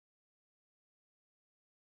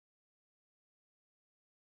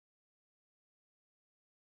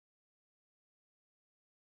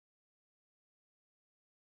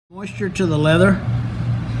Moisture to the leather,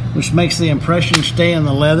 which makes the impression stay in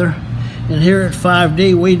the leather. And here at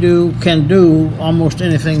 5D, we can do almost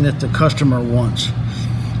anything that the customer wants.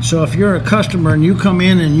 So if you're a customer and you come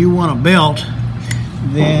in and you want a belt,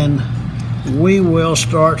 then we will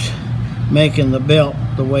start making the belt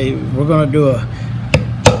the way we're going to do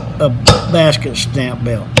a basket stamp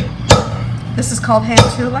belt. This is called hand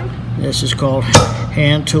tooling? This is called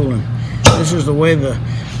hand tooling. This is the way the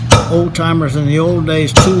old-timers in the old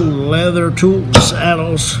days tooled leather, tooled the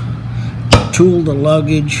saddles, tooled the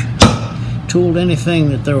luggage, tooled anything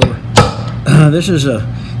that there were. This is a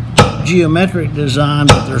geometric design,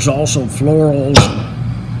 but there's also florals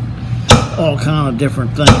and all kind of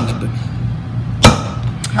different things. But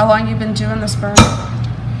how long you been doing this, Bernie?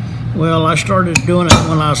 Well, I started doing it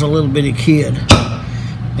when I was a little bitty kid,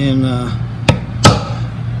 and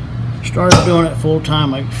started doing it full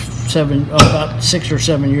time like about 6 or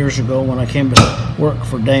 7 years ago when I came to work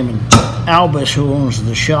for Damon Albus, who owns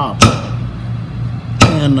the shop.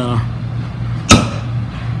 And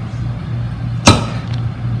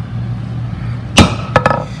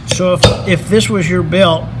so if this was your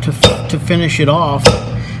belt to finish it off,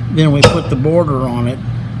 then we put the border on it.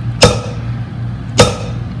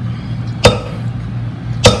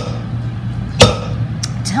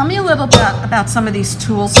 Tell me a little bit about some of these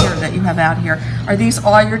tools here that you have out here. Are these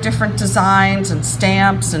all your different designs and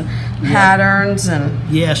stamps and patterns? And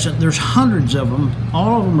yes, there's hundreds of them.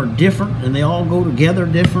 All of them are different, and they all go together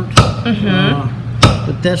different.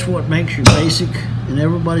 But that's what makes you basic, and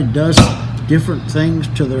everybody does different things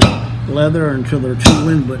to their leather and to their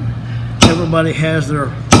tooling, but everybody has their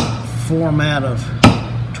format of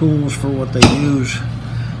tools for what they use.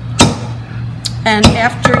 And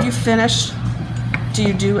after you finish, do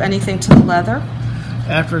you do anything to the leather?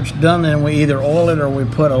 After it's done, then we either oil it or we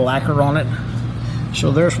put a lacquer on it.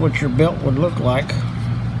 So there's what your belt would look like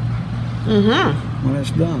when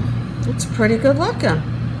it's done. It's pretty good looking.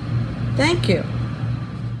 Thank you.